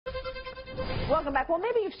Welcome back. Well,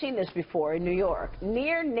 maybe you've seen this before in New York.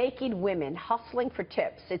 Near naked women hustling for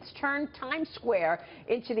tips. It's turned Times Square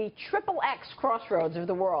into the XXX crossroads of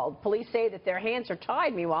the world. Police say that their hands are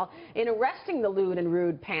tied, meanwhile, in arresting the lewd and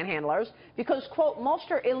rude panhandlers because, quote, most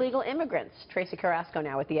are illegal immigrants. Tracee Carrasco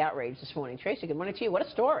now with the outrage this morning. Tracee, good morning to you. What a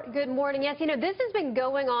story. Good morning. Yes, you know, this has been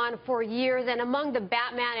going on for years, and among the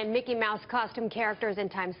Batman and Mickey Mouse costume characters in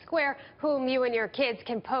Times Square, whom you and your kids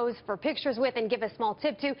can pose for pictures with and give a small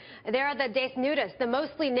tip to, there are the Nudists, the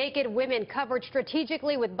mostly naked women covered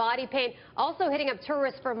strategically with body paint, also hitting up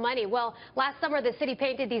tourists for money. Well, last summer the city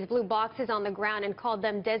painted these blue boxes on the ground and called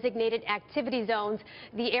them designated activity zones,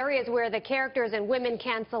 the areas where the characters and women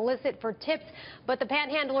can solicit for tips. But the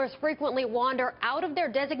panhandlers frequently wander out of their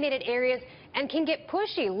designated areas and can get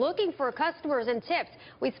pushy looking for customers and tips.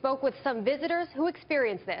 We spoke with some visitors who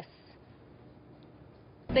experienced this.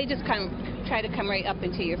 They just kind of try to come right up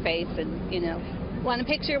into your face and, you know, want a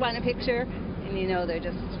picture, and, you know, they're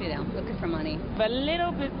just, you know, looking for money. A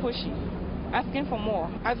little bit pushy, asking for more.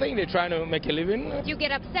 I think they're trying to make a living. Do you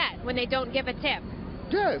get upset when they don't give a tip?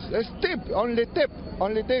 Yes, it's tip, only tip,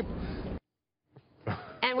 only tip.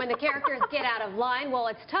 And when the characters get out of line, well,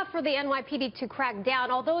 it's tough for the NYPD to crack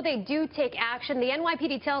down. Although they do take action, the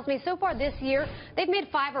NYPD tells me so far this year, they've made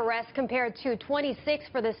 5 arrests compared to 26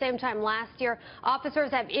 for the same time last year.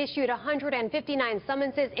 Officers have issued 159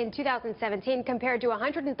 summonses in 2017 compared to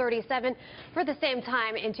 137 for the same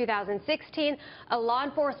time in 2016. A law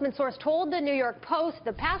enforcement source told the New York Post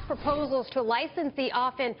the past proposals to license the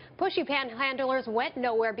often pushy panhandlers went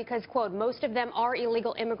nowhere because, quote, most of them are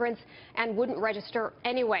illegal immigrants and wouldn't register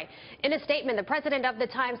anyway. In a statement, the president of the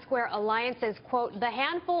Times Square Alliance says, quote, the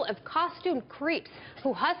handful of costumed creeps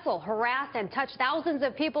who hustle, harass, and touch thousands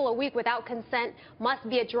of people a week without consent must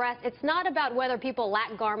be addressed. It's not about whether people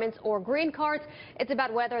lack garments or green cards. It's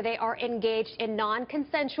about whether they are engaged in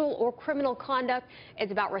non-consensual or criminal conduct.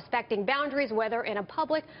 It's about respecting boundaries, whether in a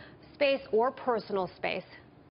public space or personal space.